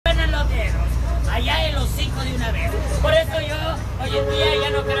hoy en día ya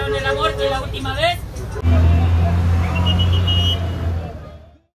no creo en el amor, que la última vez.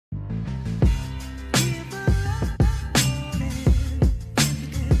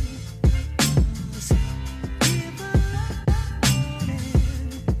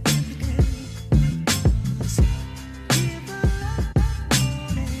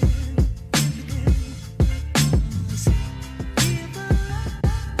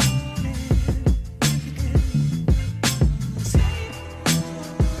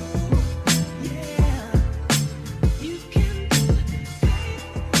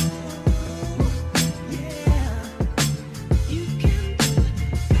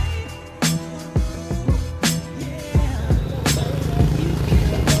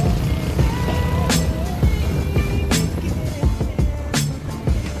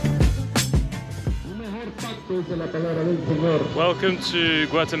 Welcome to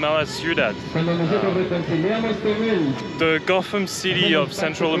Guatemala Ciudad, the Gotham city of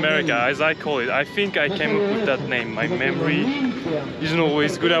Central America, as I call it. I think I came up with that name. My memory isn't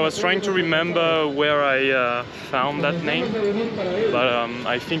always good. I was trying to remember where I found that name, but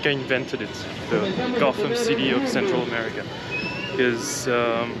I think I invented it, the Gotham city of Central America, because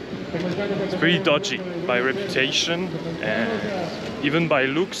it's pretty dodgy by reputation and even by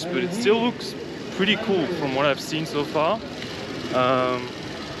looks, but it still looks pretty cool from what I've seen so far.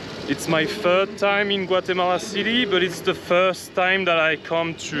 It's my third time in Guatemala City, but it's the first time that I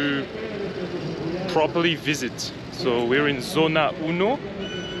come to properly visit. So we're in Zona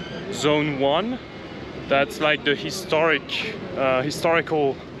 1, Zone 1. That's like the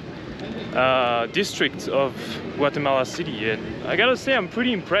historical district of Guatemala City, and I gotta say I'm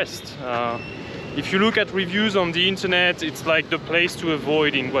pretty impressed. If you look at reviews on the internet, it's like the place to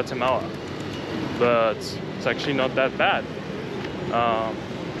avoid in Guatemala, but it's actually not that bad.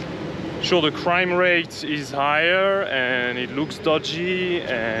 Sure, the crime rate is higher and it looks dodgy,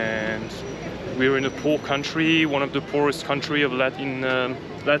 and we're in a poor country, one of the poorest countries of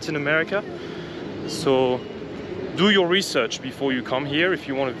Latin America. So do your research before you come here if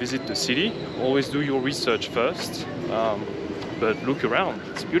you want to visit the city. Always do your research first, but look around,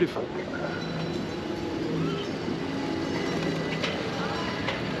 it's beautiful.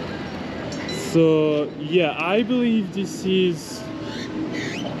 So yeah, I believe this is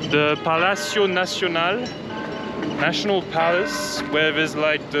the Palacio Nacional, National Palace, where there's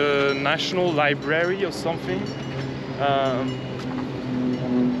like the National Library or something.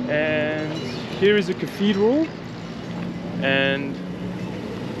 And here is a cathedral, and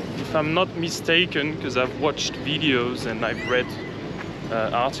if I'm not mistaken, because I've watched videos and I've read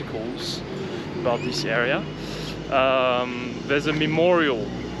articles about this area, there's a memorial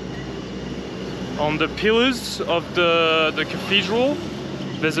on the pillars of the cathedral.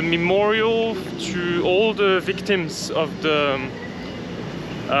 There's a memorial to all the victims of the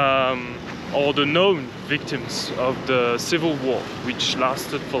or the known victims of the Civil War, which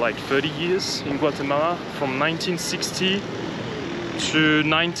lasted for like 30 years in Guatemala, from 1960 to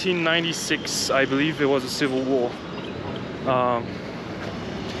 1996. I believe there was a civil war. I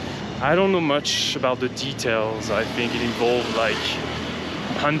don't know much about the details. I think it involved like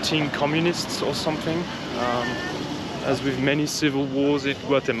hunting communists or something, as with many civil wars in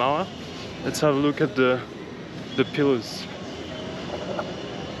Guatemala. Let's have a look at the pillars.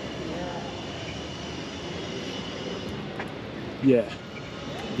 Yeah,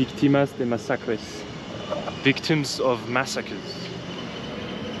 víctimas de masacres, victims of massacres.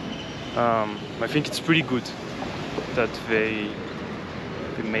 I think it's pretty good that they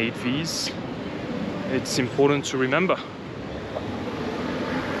made these. It's important to remember.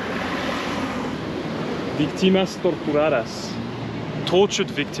 Víctimas torturadas,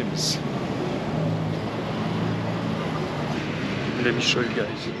 tortured victims. Let me show you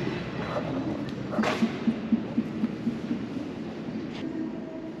guys.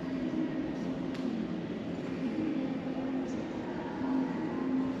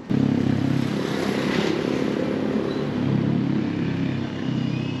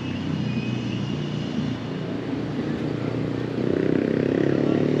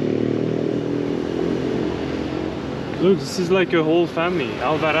 Look, this is like a whole family.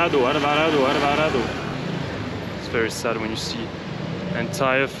 Alvarado. It's very sad when you see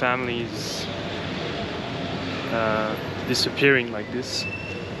entire families disappearing like this.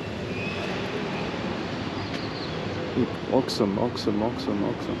 Look, oxen.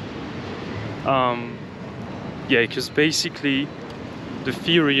 Yeah, because basically the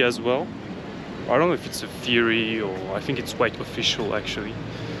theory as well, I don't know if it's a theory or I think it's quite official actually.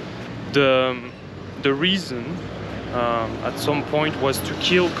 The reason at some point was to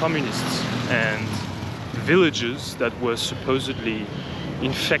kill communists, and villages that were supposedly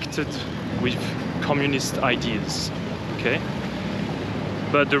infected with communist ideas, okay?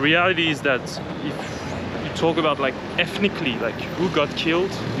 But the reality is that if you talk about like ethnically, like who got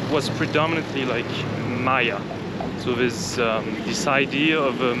killed, it was predominantly like Maya. So there's this idea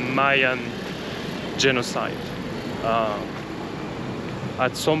of a Mayan genocide.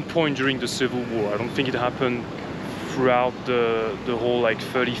 At some point during the Civil War, I don't think it happened throughout the whole like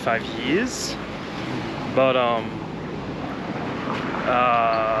 35 years, but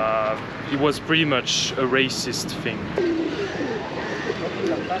it was pretty much a racist thing.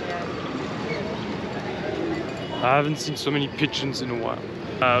 I haven't seen so many pigeons in a while.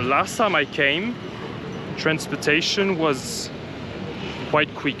 Last time I came, transportation was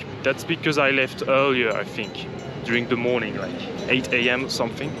quite quick. That's because I left earlier, I think, during the morning, like 8 AM or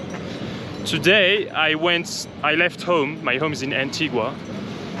something. Today I left home. My home is in Antigua,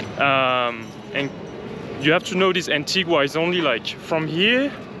 and you have to notice Antigua is only like from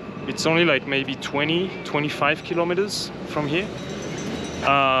here. It's only like maybe 20-25 kilometers from here.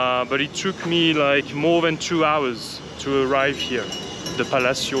 But it took me like more than 2 hours to arrive here, the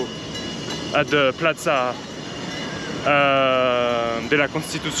Palacio, at the Plaza de la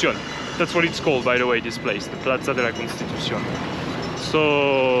Constitución. That's what it's called, by the way, this place, the Plaza de la Constitución.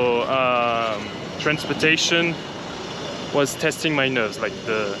 So transportation was testing my nerves, like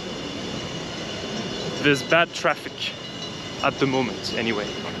there's bad traffic at the moment anyway.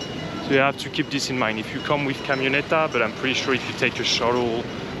 So you have to keep this in mind if you come with camioneta, but I'm pretty sure if you take a shuttle,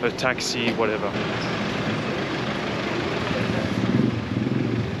 a taxi, whatever.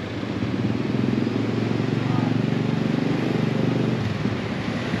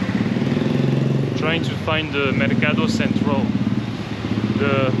 Trying to find the Mercado Central,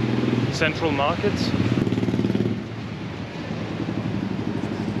 the central market.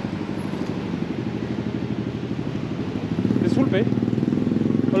 Disculpe.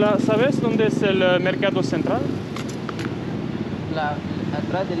 Hola, ¿sabes dónde es el Mercado Central?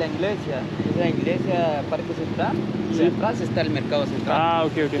 Atrás de la iglesia, es la iglesia Parque Central, sí. Atrás está el Mercado Central. Ah,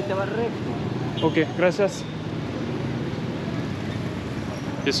 ok, ok. Y te va recto. Ok, gracias.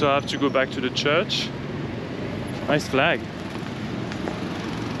 Okay, so I have to go back to the church. Nice flag.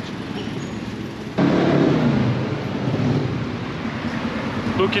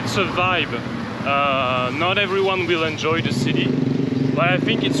 Look, it's a vibe. Not everyone will enjoy the city, but I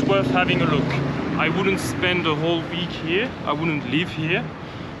think it's worth having a look. I wouldn't spend the whole week here, I wouldn't live here,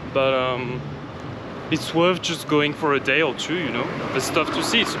 but it's worth just going for a day or two, you know. There's stuff to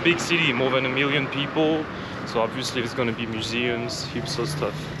see. It's a big city, more than 1 million people, so obviously there's gonna be museums, heaps of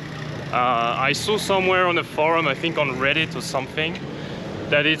stuff. I saw somewhere on a forum, I think on Reddit or something,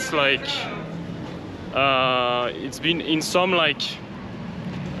 that it's like it's been in some like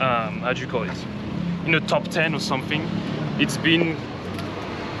how do you call it, in the top 10 or something, it's been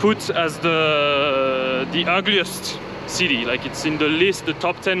put as the ugliest city, like it's in the list, the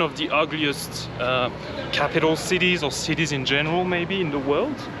top 10 of the ugliest capital cities or cities in general maybe in the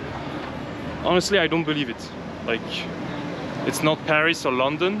world. Honestly, I don't believe it. Like, it's not Paris or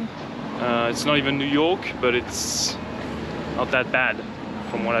London, it's not even New York, but it's not that bad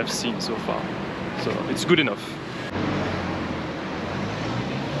from what I've seen so far, so it's good enough.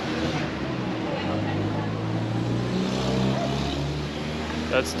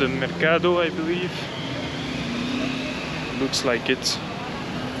 That's the Mercado, I believe. Looks like it.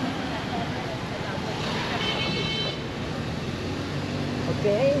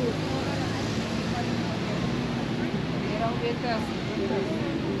 Okay.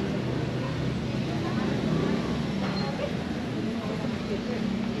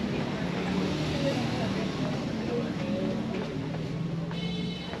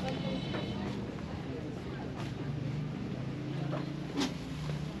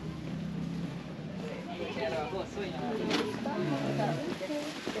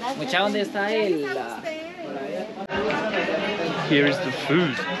 Mucha, ¿dónde está el? Here is the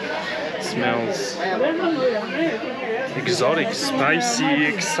food. It smells exotic, spicy,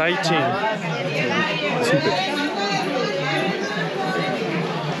 exciting.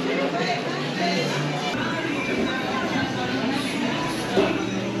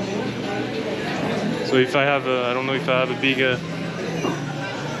 So if I have I don't know if I have a bigger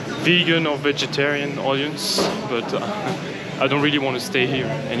vegan or vegetarian audience, but I don't really want to stay here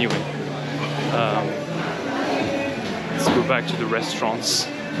anyway. Let's go back to the restaurants.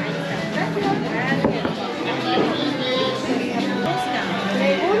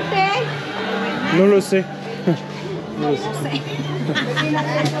 No lo sé. No lo sé.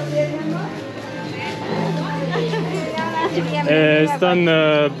 ¿Están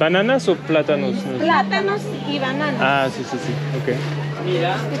bananas o plátanos? Plátanos y bananas. Ah, sí, sí, sí. Ok.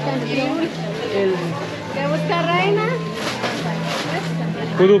 Mira. ¿Te gusta reina?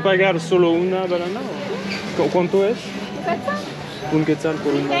 ¿Puedo pagar solo una banana? O ¿cuánto es? Un quetzal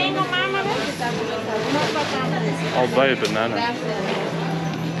por una banana. I'll buy a banana.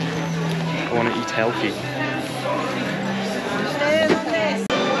 I want to eat healthy.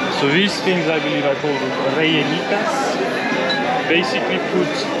 So these things I believe are called rellenitas. Basically you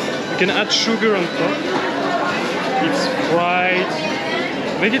can add sugar on top. It's fried.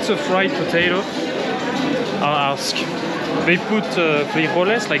 I think it's a fried potato. I'll ask. They put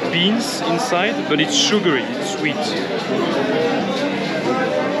frijoles, like beans, inside, but it's sugary, it's sweet.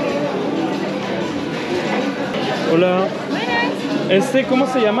 Hola. Buenas. ¿Cómo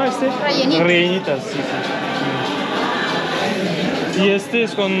se llama este? Rellenitas. Rellenitas, sí, sí. Y este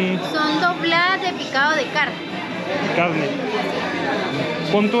es con Son dobladas de picado de carne. carne.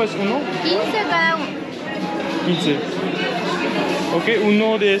 ¿Cuánto es uno? 15 cada uno. 15. Ok,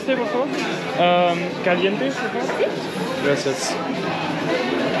 uno de este, por favor. Caliente, por favor. Gracias.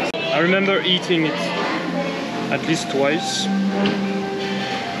 I remember eating it at least twice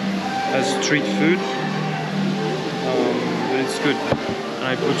as street food. But it's good. And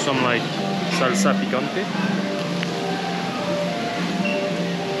I put some like salsa picante.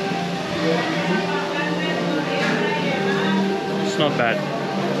 It's not bad.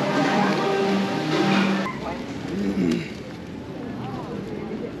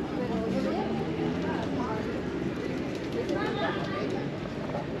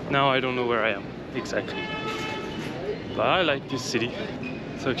 Now I don't know where I am exactly, but I like this city.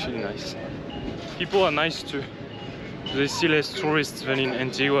 It's actually nice. People are nice too. They see less tourists than in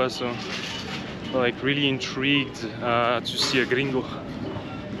Antigua, so I'm like really intrigued to see a gringo.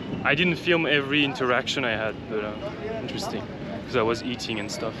 I didn't film every interaction I had, but interesting because I was eating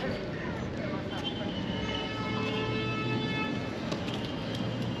and stuff.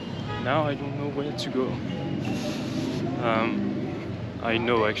 Now I don't know where to go. I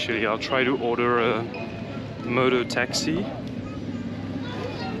know actually, I'll try to order a motor taxi.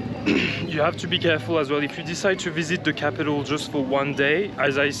 You have to be careful as well. If you decide to visit the capital just for one day,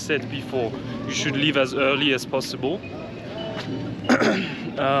 as I said before, you should leave as early as possible.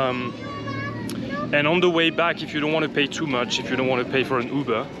 And on the way back, if you don't want to pay too much, if you don't want to pay for an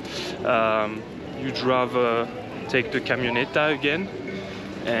Uber, you'd rather take the camioneta again.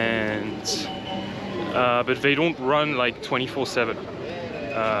 And but they don't run like 24/7.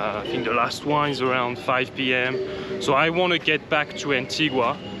 I think the last one is around 5 p.m. So I want to get back to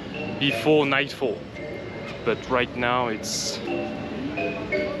Antigua before nightfall. But right now it's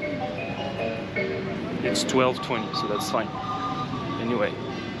 12:20, so that's fine. Anyway,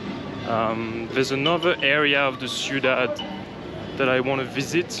 there's another area of the ciudad that I want to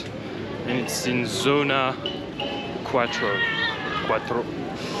visit, and it's in Zona Quattro,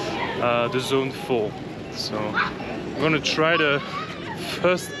 the zone 4. So I'm gonna try to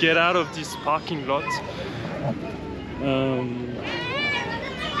first get out of this parking lot.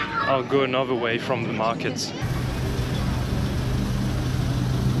 I'll go another way from the markets.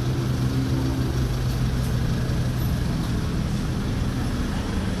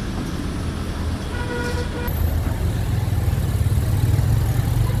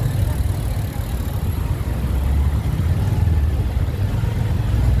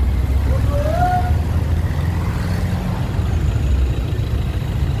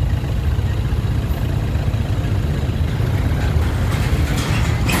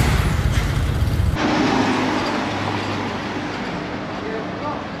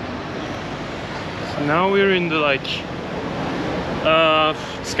 Now we're in the like,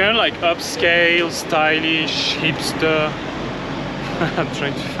 it's kind of like upscale, stylish, hipster. I'm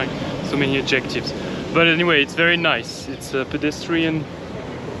trying to find so many adjectives. But anyway, it's very nice. It's a pedestrian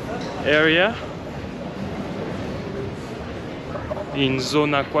area in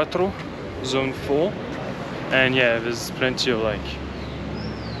Zona 4, Zone 4. And yeah, there's plenty of like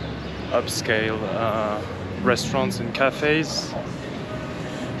upscale restaurants and cafes.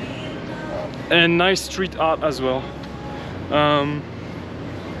 And nice street art as well. So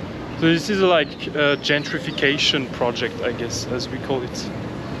this is like a gentrification project, I guess, as we call it.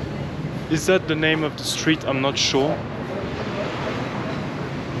 Is that the name of the street? I'm not sure.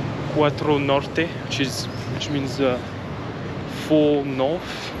 Cuatro Norte, which means 4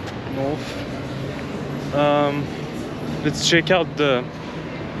 north. Let's check out the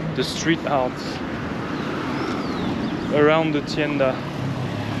street art around the tienda.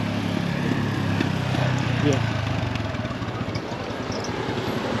 Yeah.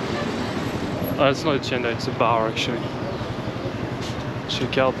 It's not a tienda, it's a bar actually.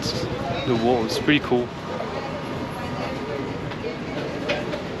 Check out the wall, it's pretty cool.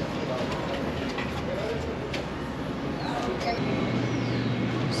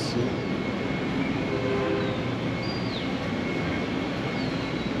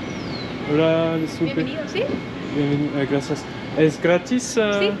 Hola, disculpe. Bienvenido, ¿sí? Bienvenido, gracias. ¿Es gratis?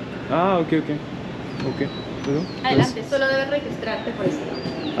 Sí. Ah, ok. Ok, ¿perdón? Adelante, solo debes registrarte por eso.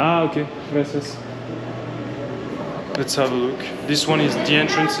 Ah, ok, gracias. Let's have a look. This one is, the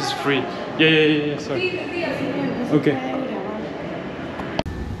entrance is free. Yeah, sorry. Okay.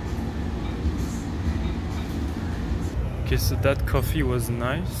 Okay, so that coffee was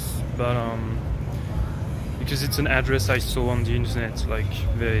nice, but because it's an address I saw on the internet, like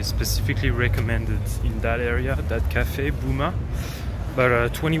very specifically recommended in that area, that cafe, Buma.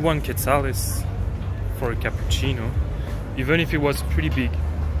 But 21 quetzales for a cappuccino, even if it was pretty big.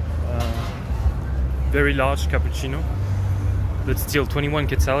 Very large cappuccino, but still 21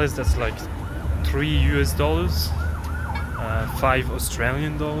 quetzales, that's like $3 US, 5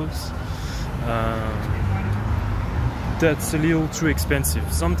 Australian dollars. That's a little too expensive.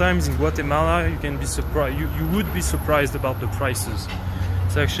 Sometimes in Guatemala you can be surprised, you would be surprised about the prices.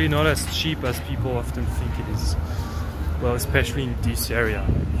 It's actually not as cheap as people often think it is. Well, especially in this area.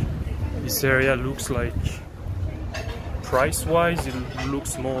 This area looks like, price-wise, it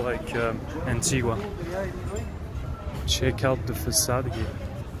looks more like Antigua. Check out the facade here.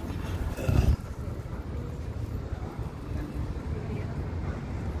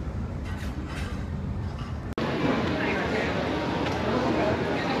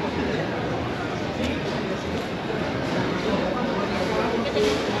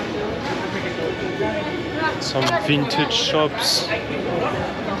 Some vintage shops.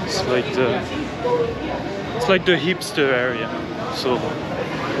 It's like the hipster area. So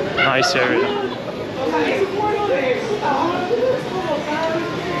nice area.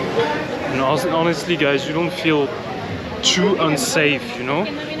 And honestly, guys, you don't feel too unsafe, you know?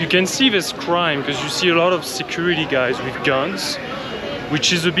 You can see there's crime because you see a lot of security guys with guns,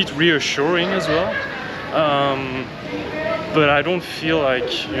 which is a bit reassuring as well. But I don't feel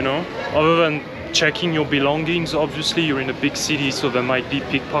like, you know, other than checking your belongings, obviously you're in a big city, so there might be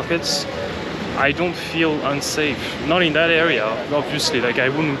pickpockets. I don't feel unsafe, not in that area, obviously. Like, I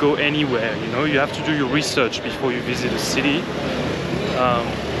wouldn't go anywhere, you know? You have to do your research before you visit a city.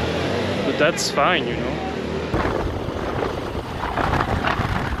 But that's fine, you know?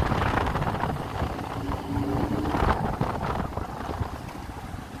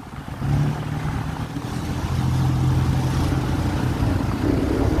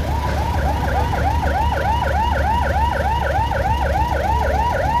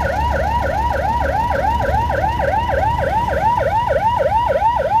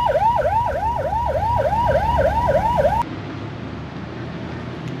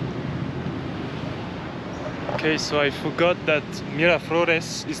 Okay, so I forgot that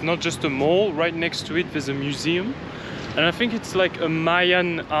Miraflores is not just a mall. Right next to it there's a museum, and I think it's like a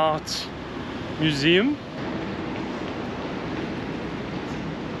Mayan art museum.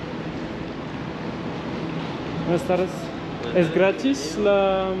 Buenas tardes. ¿Es gratis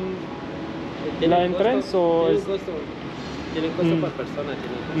la entrance o es...? Tienen costo por persona.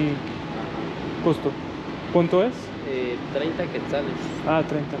 Costo. ¿Cuánto es? 30 quetzales. Ah,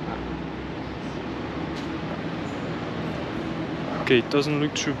 30. Okay, it doesn't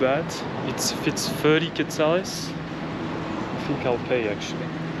look too bad. It's 30 quetzales. I think I'll pay actually.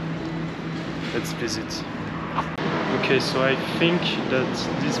 Let's visit. Okay, so I think that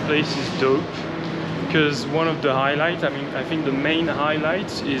this place is dope because one of the highlights, I think the main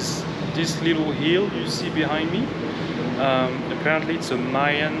highlight is this little hill you see behind me. Apparently it's a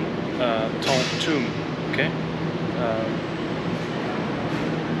Mayan tomb, okay?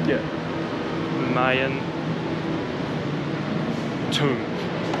 Yeah, Mayan tomb,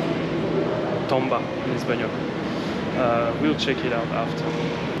 tomba in Espanol. We'll check it out after.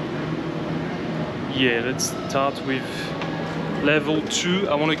 Yeah, let's start with level 2.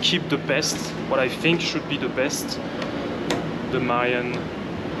 I want to keep the best, what I think should be the best, the Mayan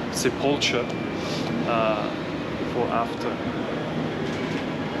sepulture for after.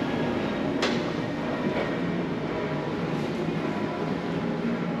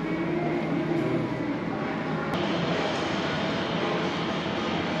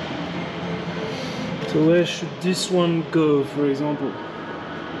 So where should this one go, for example?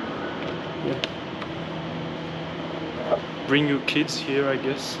 Yeah. Bring your kids here, I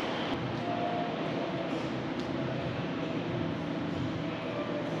guess.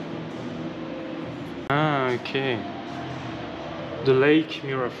 Ah, okay. The lake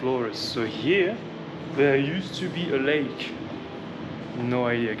Miraflores. So here, there used to be a lake no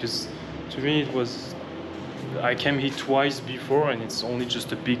idea, because to me it was, I came here twice before and it's only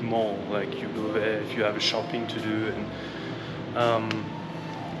just a big mall. Like you go there if you have a shopping to do, and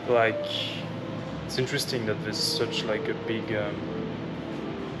like it's interesting that there's such like a big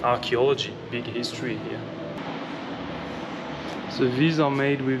archaeology, big history here. So these are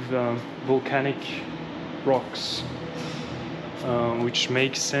made with volcanic rocks, which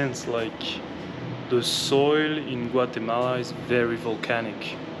makes sense. Like the soil in Guatemala is very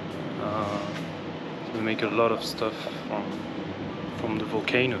volcanic. We make a lot of stuff from the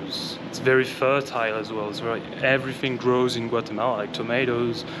volcanoes. It's very fertile as well. It's very, everything grows in Guatemala, like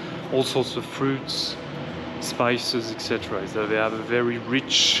tomatoes, all sorts of fruits, spices, etc. So they have a very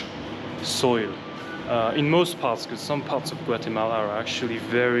rich soil in most parts, because some parts of Guatemala are actually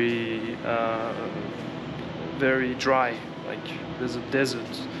very very dry. Like there's a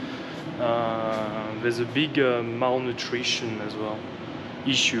desert. There's a big malnutrition as well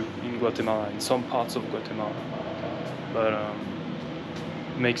issue in Guatemala, in some parts of Guatemala, but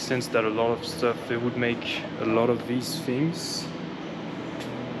it makes sense that a lot of stuff, they would make a lot of these things,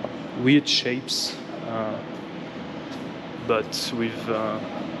 weird shapes, but with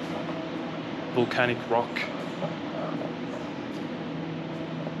volcanic rock.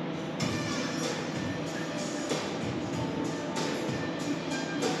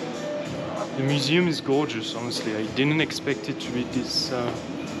 The museum is gorgeous, honestly. I didn't expect it to be this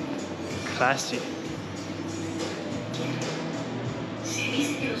classy.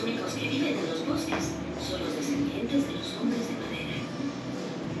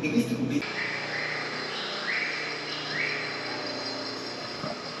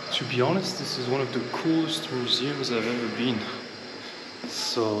 To be honest, this is one of the coolest museums I've ever been.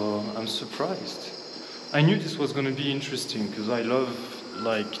 So I'm surprised. I knew this was going to be interesting because I love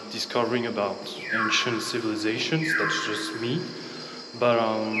like discovering about ancient civilizations. That's just me, but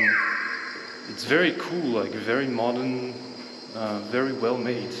it's very cool, like very modern, very well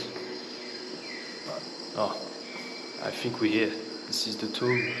made. Oh, I think we're here. This is the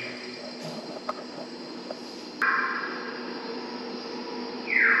tomb.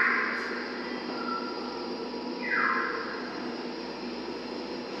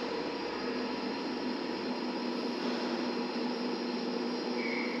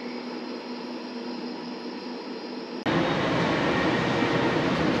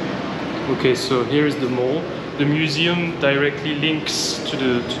 Okay, so here is the mall. The museum directly links to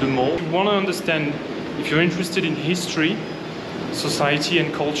the mall. If you want to understand, if you're interested in history, society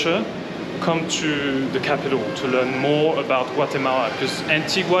and culture, come to the capital to learn more about Guatemala, because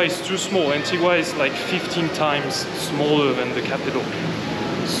Antigua is too small. Antigua is like 15 times smaller than the capital.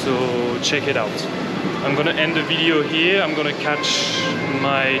 So check it out. I'm gonna end the video here. I'm gonna catch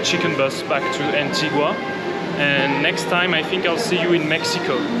my chicken bus back to Antigua. And next time I think I'll see you in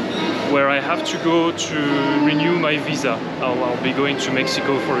Mexico, where I have to go to renew my visa. I'll be going to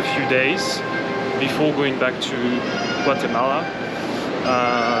Mexico for a few days before going back to Guatemala,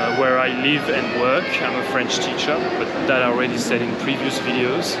 where I live and work. I'm a French teacher, but that I already said in previous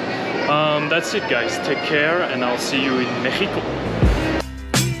videos. That's it, guys. Take care, and I'll see you in Mexico.